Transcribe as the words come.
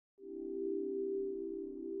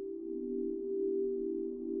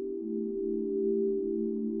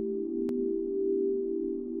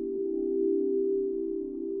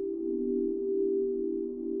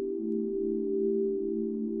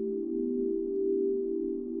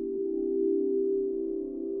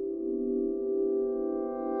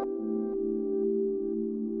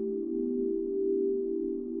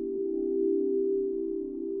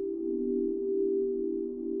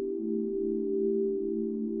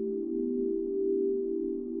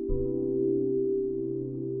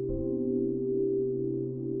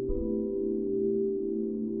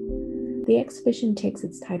The exhibition takes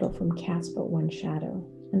its title from Cast But One Shadow,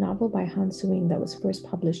 a novel by Han Suyin that was first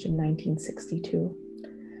published in 1962.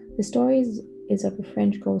 The story is of a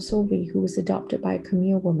French girl, Sylvie, who was adopted by a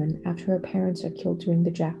Khmer woman after her parents are killed during the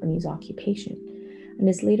Japanese occupation, and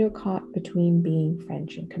is later caught between being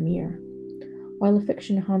French and Khmer. While a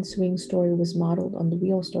fiction, Han Suyin's story was modeled on the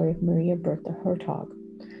real story of Maria Bertha Hertog,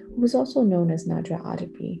 who was also known as Nadra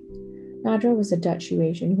Adapi. Nadra was a Dutch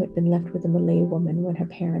Eurasian who had been left with a Malay woman when her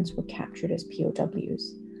parents were captured as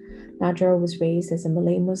POWs. Nadra was raised as a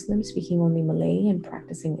Malay Muslim, speaking only Malay and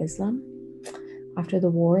practicing Islam. After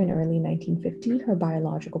the war in early 1950, her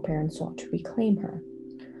biological parents sought to reclaim her.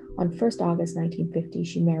 On 1st August 1950,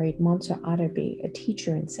 she married Monsieur Adapi, a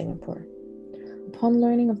teacher in Singapore. Upon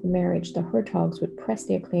learning of the marriage, the Hertogs would press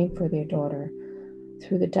their claim for their daughter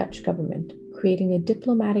through the Dutch government, creating a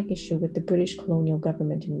diplomatic issue with the British colonial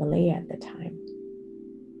government in Malaya at the time.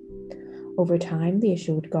 Over time, the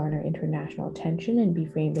issue would garner international attention and be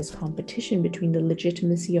framed as competition between the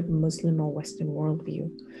legitimacy of a Muslim or Western worldview.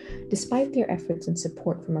 Despite their efforts and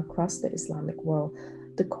support from across the Islamic world,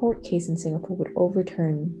 the court case in Singapore would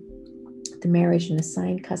overturn the marriage and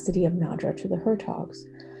assign custody of Nadra to the Hertogs.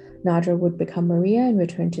 Nadra would become Maria and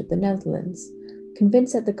return to the Netherlands.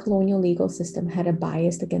 Convinced that the colonial legal system had a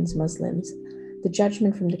bias against Muslims, the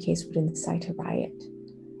judgment from the case would incite a riot.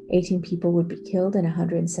 18 people would be killed and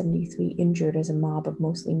 173 injured as a mob of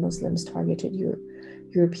mostly Muslims targeted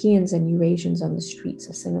Europeans and Eurasians on the streets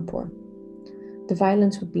of Singapore. The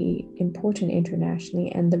violence would be important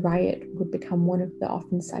internationally, and the riot would become one of the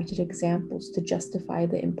often cited examples to justify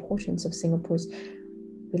the importance of Singapore's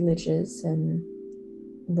religious and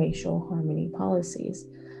racial harmony policies.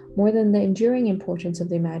 More than the enduring importance of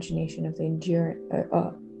the imagination of the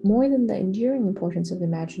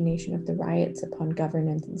riots upon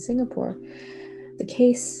governance in Singapore, the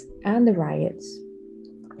case and the riots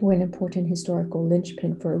were an important historical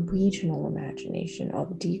linchpin for a regional imagination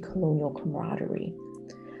of decolonial camaraderie,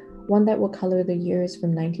 one that will color the years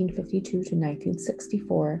from 1952 to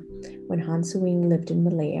 1964, when Han Suyin lived in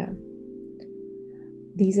Malaya.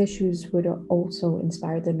 These issues would also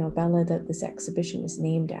inspire the novella that this exhibition is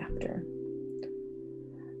named after.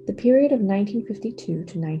 The period of 1952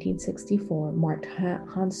 to 1964 marked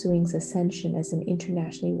Han Suyin's ascension as an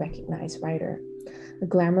internationally recognized writer, a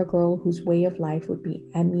glamour girl whose way of life would be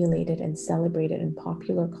emulated and celebrated in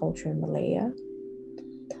popular culture in Malaya,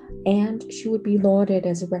 and she would be lauded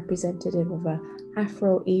as a representative of an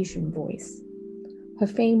Afro-Asian voice. Her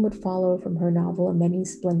fame would follow from her novel A Many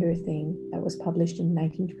Splendor Thing that was published in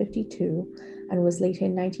 1952 and was later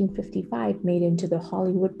in 1955 made into the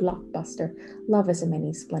Hollywood blockbuster Love is a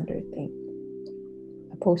Many Splendor Thing,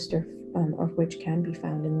 a poster of which can be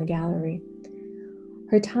found in the gallery.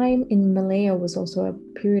 Her time in Malaya was also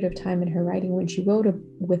a period of time in her writing when she wrote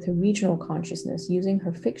with a regional consciousness, using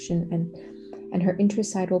her fiction and her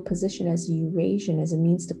intersidal position as a Eurasian as a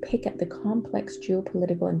means to pick at the complex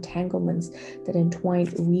geopolitical entanglements that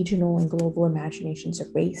entwined regional and global imaginations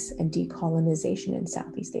of race and decolonization in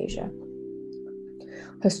Southeast Asia.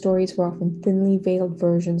 Her stories were often thinly veiled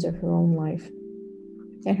versions of her own life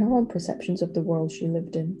and her own perceptions of the world she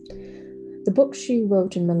lived in. The books she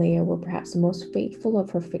wrote in Malaya were perhaps the most faithful of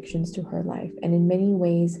her fictions to her life, and in many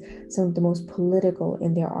ways some of the most political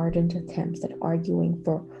in their ardent attempts at arguing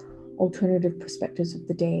for alternative perspectives of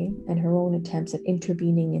the day and her own attempts at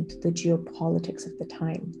intervening into the geopolitics of the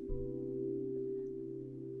time.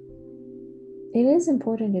 It is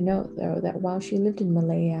important to note, though, that while she lived in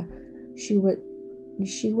Malaya, she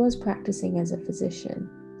was practicing as a physician.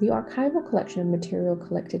 The archival collection of material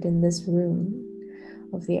collected in this room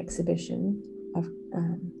of the exhibition of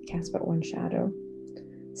Cast But One Shadow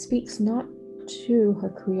speaks not to her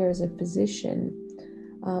career as a physician,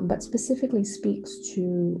 but specifically speaks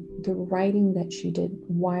to the writing that she did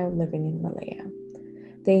while living in Malaya.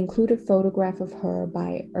 They include a photograph of her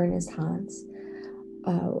by Ernest Hans,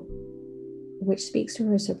 which speaks to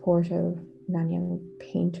her support of Nanyang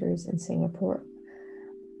painters in Singapore.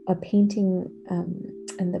 A painting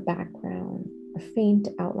in the background, a faint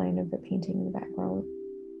outline of the painting in the background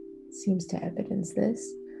seems to evidence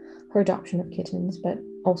this. Her adoption of kittens, but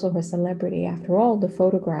also her celebrity. After all, the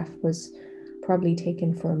photograph was probably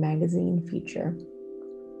taken for a magazine feature.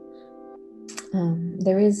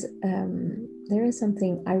 There is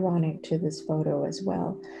something ironic to this photo as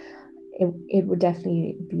well. It would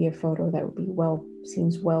definitely be a photo that would be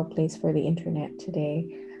seems well placed for the internet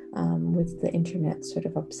today, with the internet sort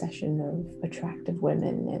of obsession of attractive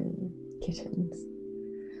women and kittens.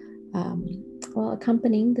 Well,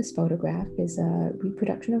 accompanying this photograph is a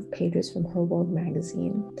reproduction of pages from Her World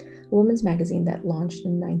magazine, a women's magazine that launched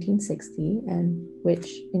in 1960 and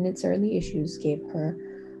which, in its early issues, gave her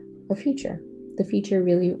a feature. The feature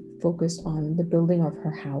really focused on the building of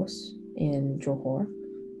her house in Johor.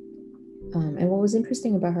 And what was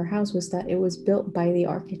interesting about her house was that it was built by the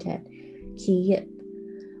architect Ki Yip,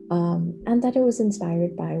 and that it was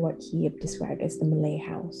inspired by what Ki Yip described as the Malay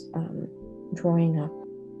house, drawing up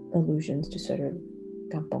allusions to sort of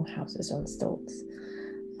kampong houses on stilts.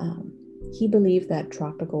 He believed that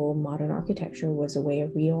tropical modern architecture was a way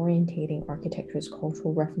of reorientating architecture's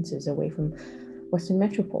cultural references away from Western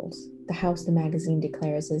metropoles. The house, the magazine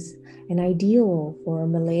declares, is an ideal for a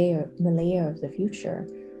Malaya of the future.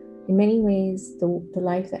 In many ways, the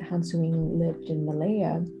life that Han Suyin lived in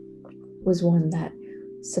Malaya was one that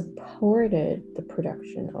supported the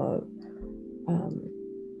production of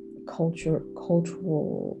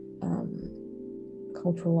cultural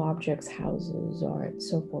objects, houses, art,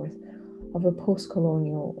 so forth, of a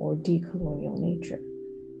post-colonial or decolonial nature.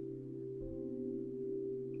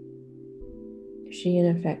 She, in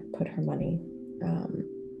effect, put her money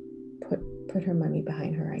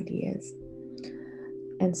behind her ideas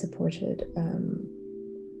and supported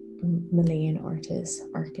Malayan artists,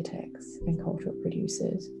 architects, and cultural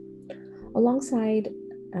producers. Alongside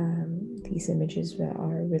these images that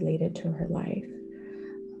are related to her life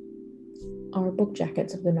are book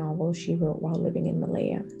jackets of the novels she wrote while living in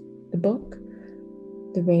Malaya. The book,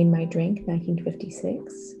 The Rain My Drink,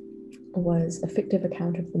 1956, was a fictive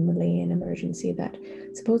account of the Malayan emergency that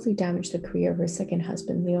supposedly damaged the career of her second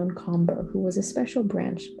husband, Leon Comber, who was a special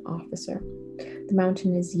branch officer. The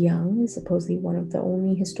Mountain is Young is supposedly one of the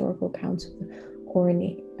only historical accounts of the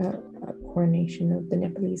coronation of the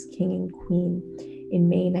Nepalese king and queen in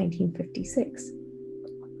May 1956.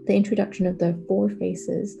 The introduction of the Four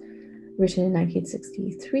Faces, written in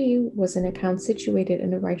 1963, was an account situated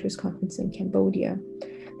in a writers' conference in Cambodia.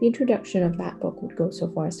 The introduction of that book would go so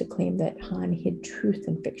far as to claim that Han hid truth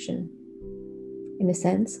in fiction. In a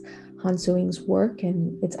sense, Han Suying's work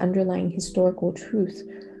and its underlying historical truth,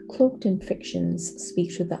 cloaked in fictions,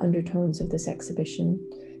 speak to the undertones of this exhibition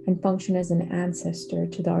and function as an ancestor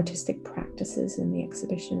to the artistic practices in the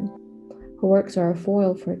exhibition. Her works are a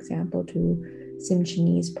foil, for example, to Sim Chi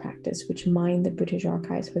Yin's practice, which mined the British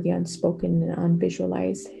archives for the unspoken and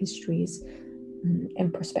unvisualized histories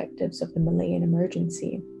and perspectives of the Malayan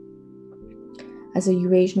emergency. As a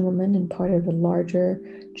Eurasian woman and part of a larger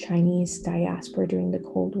Chinese diaspora during the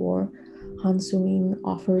Cold War, Han Suyin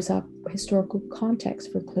offers up historical context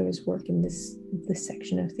for Claire's work in this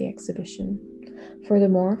section of the exhibition.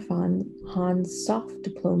 Furthermore, Han's soft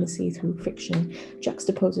diplomacy through fiction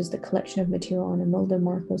juxtaposes the collection of material on Imelda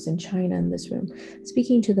Marcos in China in this room,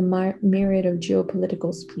 speaking to the myriad of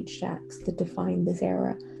geopolitical speech stacks that define this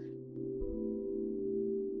era.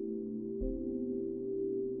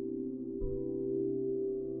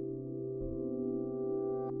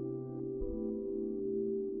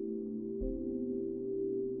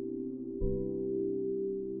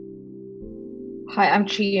 Hi, I'm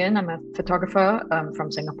Chi Yin. I'm a photographer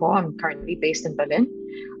from Singapore. I'm currently based in Berlin.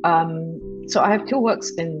 So I have two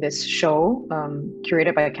works in this show,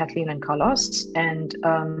 curated by Kathleen and Carlos, and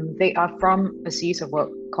they are from a series of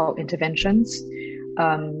work called Interventions,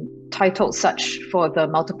 titled such for the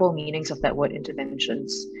multiple meanings of that word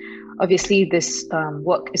interventions. Obviously, this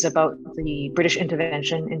work is about the British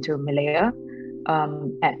intervention into Malaya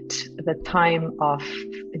at the time of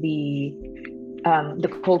the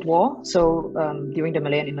Cold War, so during the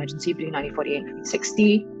Malayan emergency between 1948 and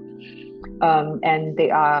 1960. And they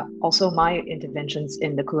are also my interventions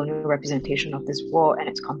in the colonial representation of this war and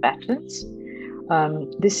its combatants.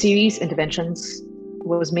 This series, Interventions,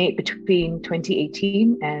 was made between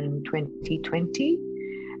 2018 and 2020,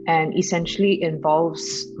 and essentially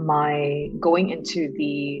involves my going into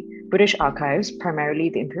the British archives, primarily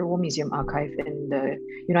the Imperial Museum Archive in the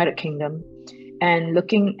United Kingdom, and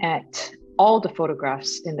looking at all the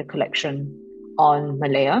photographs in the collection on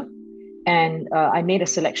Malaya. And I made a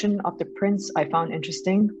selection of the prints I found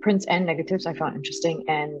interesting, prints and negatives I found interesting,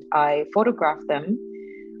 and I photographed them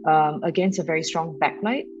against a very strong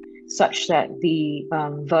backlight, such that the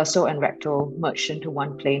verso and recto merged into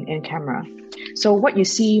one plane in camera. So what you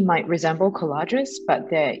see might resemble collages, but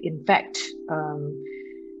they're in fact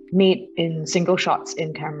made in single shots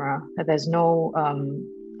in camera. There's no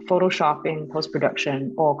photoshopping,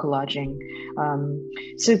 post-production, or collaging.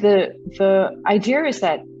 So the idea is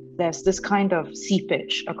that there's this kind of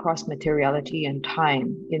seepage across materiality and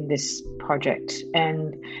time in this project.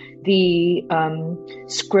 And the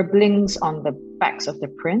scribblings on the backs of the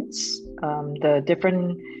prints, the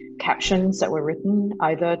different captions that were written,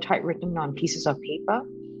 either typewritten on pieces of paper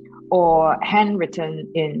or handwritten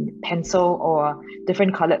in pencil or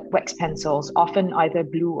different colored wax pencils, often either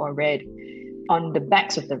blue or red, on the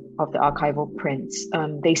backs of the archival prints.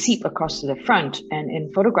 They seep across to the front, and in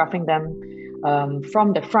photographing them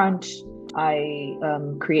from the front, I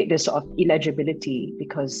create this sort of illegibility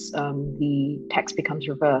because the text becomes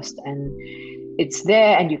reversed and it's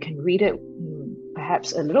there and you can read it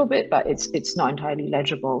perhaps a little bit, but it's not entirely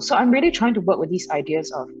legible. So I'm really trying to work with these ideas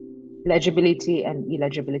of legibility and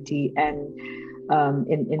illegibility and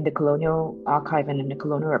in the colonial archive and in the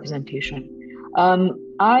colonial representation.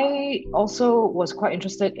 I also was quite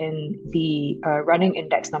interested in the running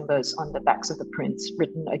index numbers on the backs of the prints,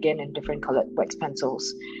 written again in different colored wax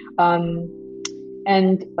pencils. And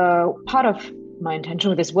part of my intention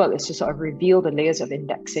with this work is to sort of reveal the layers of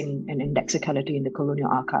indexing and indexicality in the colonial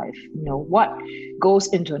archive. You know, what goes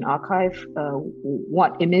into an archive,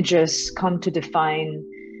 what images come to define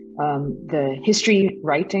the history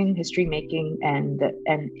writing, history making, and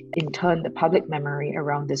in turn the public memory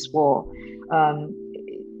around this war.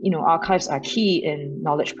 You know, archives are key in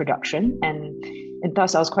knowledge production, and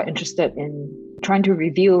thus I was quite interested in trying to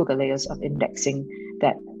reveal the layers of indexing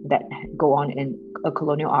that go on in a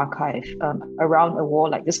colonial archive around a war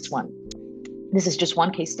like this one. This is just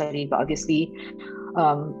one case study, but obviously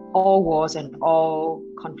all wars and all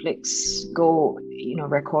conflicts go, you know,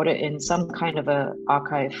 recorded in some kind of a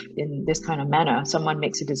archive in this kind of manner. Someone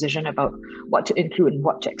makes a decision about what to include and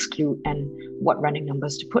what to exclude and what running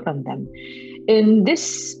numbers to put on them. In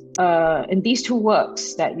this, in these two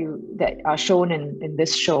works that are shown in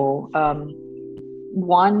this show,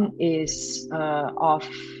 one is of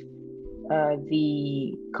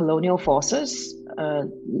the colonial forces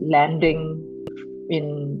landing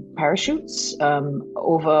in parachutes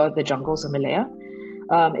over the jungles of Malaya.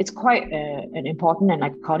 It's quite an important and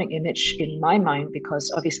iconic image in my mind because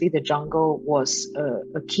obviously the jungle was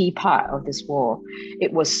a key part of this war.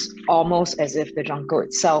 It was almost as if the jungle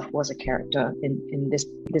itself was a character in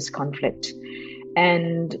this conflict.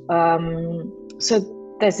 And so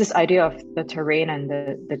there's this idea of the terrain and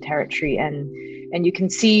the territory, and you can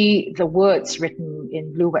see the words written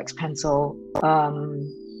in blue wax pencil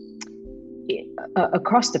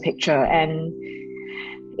across the picture. And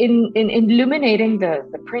in illuminating the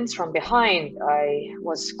prints from behind, I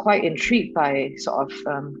was quite intrigued by sort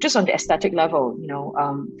of just on the aesthetic level, you know,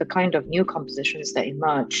 the kind of new compositions that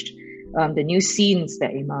emerged, the new scenes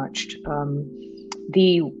that emerged,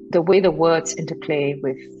 the way the words interplay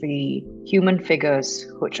with the human figures,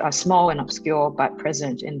 which are small and obscure but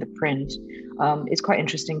present in the print, is quite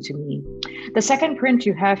interesting to me. The second print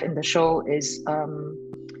you have in the show is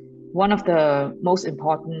one of the most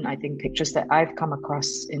important, I think, pictures that I've come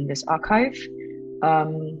across in this archive.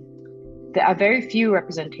 There are very few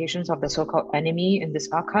representations of the so-called enemy in this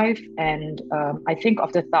archive, and I think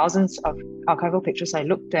of the thousands of archival pictures I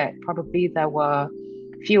looked at, probably there were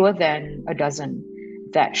fewer than a dozen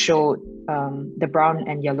that showed the brown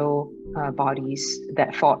and yellow bodies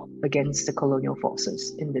that fought against the colonial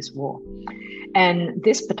forces in this war. And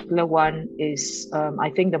this particular one is, I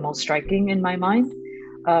think, the most striking in my mind.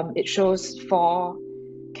 It shows 4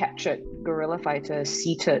 captured guerrilla fighters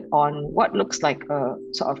seated on what looks like a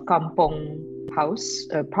sort of kampong house,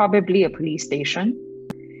 probably a police station.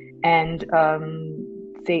 And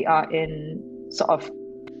they are in sort of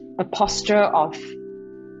a posture of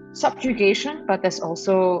subjugation, but there's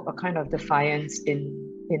also a kind of defiance in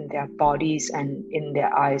their bodies and in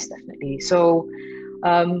their eyes, definitely. So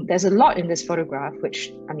there's a lot in this photograph,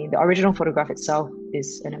 which, I mean, the original photograph itself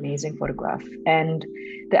is an amazing photograph. And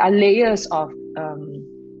there are layers of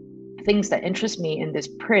things that interest me in this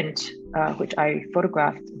print, which I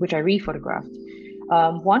re-photographed.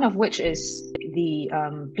 One of which is the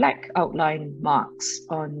black outline marks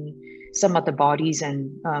on some of the bodies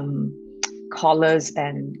and collars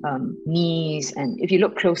and knees. And if you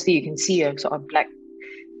look closely, you can see a sort of black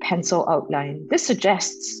pencil outline. This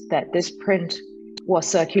suggests that this print was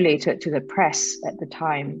circulated to the press at the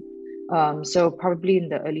time. So probably in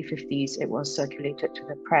the early 50s, it was circulated to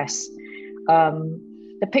the press.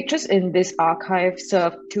 The pictures in this archive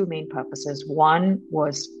served 2 main purposes. One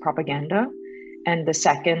was propaganda, and the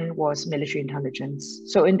second was military intelligence.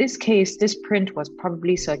 So in this case, this print was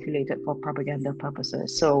probably circulated for propaganda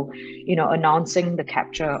purposes. So, you know, announcing the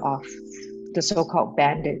capture of the so-called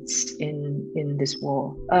bandits in this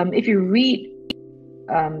war. If you read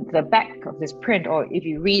the back of this print, or if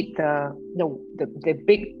you read the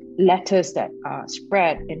big letters that are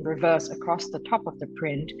spread in reverse across the top of the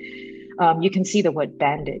print, you can see the word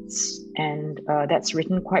bandits, and that's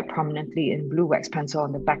written quite prominently in blue wax pencil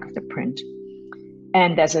on the back of the print.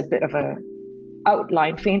 And there's a bit of a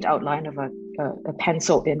outline, faint outline of a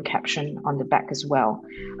pencil in caption on the back as well.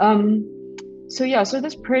 So yeah, so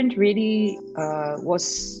this print really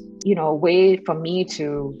was, a way for me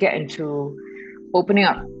to get into opening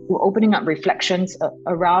up reflections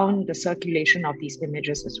around the circulation of these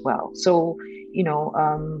images as well. So,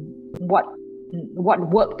 what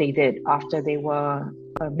work they did after they were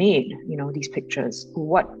made, these pictures.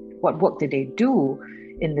 What work did they do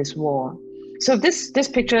in this war? So this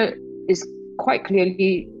picture is quite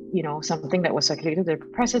clearly, something that was circulated in the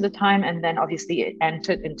press at the time, and then obviously it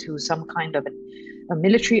entered into some kind of a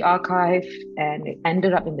military archive, and it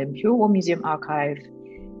ended up in the Imperial War Museum archive.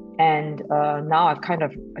 And now I've kind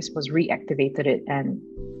of, I suppose, reactivated it and,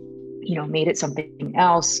 made it something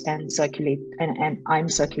else and and I'm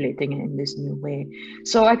circulating it in this new way.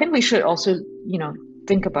 So I think we should also,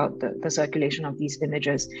 think about the circulation of these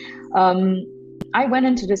images. I went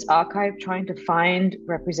into this archive trying to find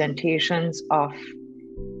representations of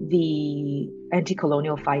the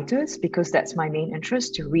anti-colonial fighters, because that's my main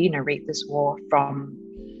interest, to re-narrate this war from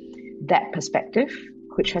that perspective,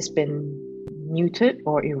 which has been muted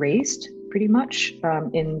or erased pretty much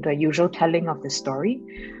in the usual telling of the story.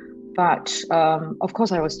 But of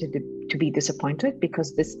course, I was to be disappointed,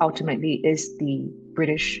 because this ultimately is the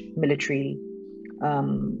British military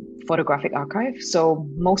photographic archive. So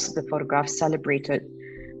most of the photographs celebrated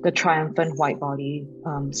the triumphant white body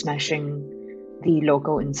smashing the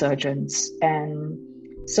local insurgents. And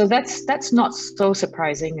so that's not so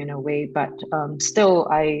surprising in a way, but still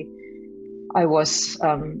I was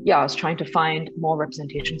trying to find more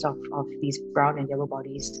representations of these brown and yellow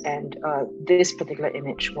bodies, and this particular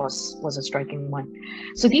image was a striking one.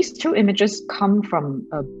 So these two images come from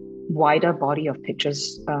a wider body of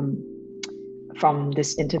pictures from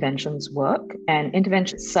this interventions work, and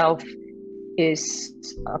intervention itself is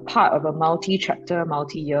a part of a multi-chapter,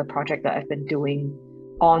 multi-year project that I've been doing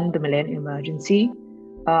on the Millennium Emergency.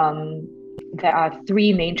 There are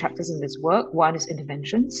three main chapters in this work. One is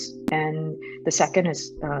interventions, and the second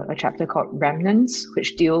is a chapter called remnants,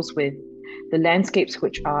 which deals with the landscapes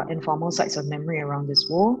which are informal sites of memory around this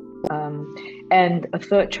war. And a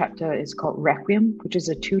third chapter is called Requiem, which is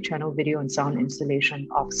a 2-channel video and sound installation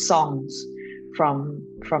of songs from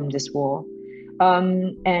this war.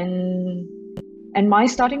 And my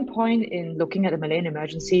starting point in looking at the Malayan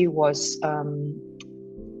emergency was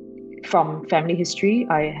from family history.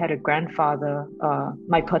 I had a grandfather,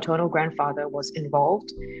 my paternal grandfather was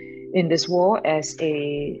involved in this war as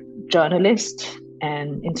a journalist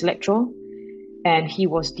and intellectual, and he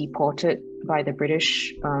was deported by the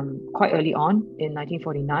British quite early on in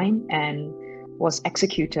 1949 and was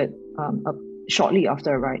executed shortly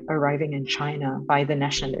after arriving in China by the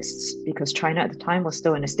nationalists, because China at the time was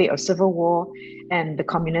still in a state of civil war and the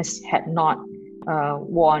communists had not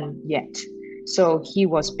won yet. So he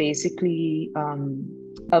was basically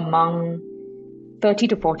among 30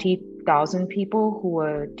 to 40,000 people who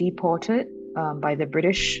were deported by the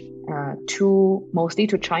British mostly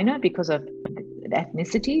to China because of the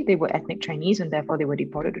ethnicity. They were ethnic Chinese, and therefore they were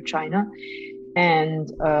deported to China.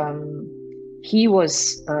 And he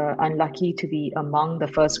was unlucky to be among the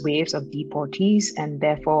first waves of deportees, and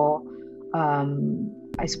therefore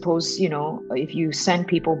I suppose, if you send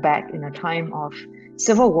people back in a time of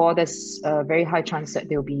civil war, there's a very high chance that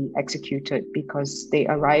they'll be executed because they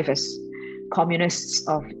arrive as communists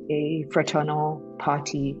of a fraternal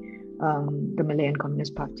party, the Malayan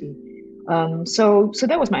Communist Party. So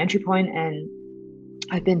that was my entry point, and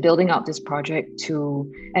I've been building out this project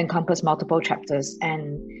to encompass multiple chapters,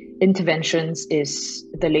 and interventions is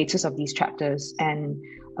the latest of these chapters. And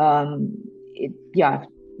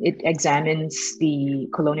it examines the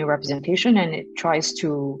colonial representation, and it tries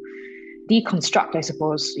to deconstruct, I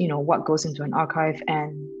suppose, what goes into an archive,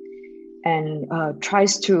 and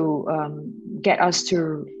tries to get us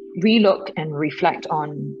to relook and reflect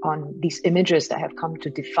on these images that have come to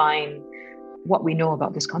define what we know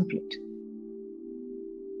about this conflict.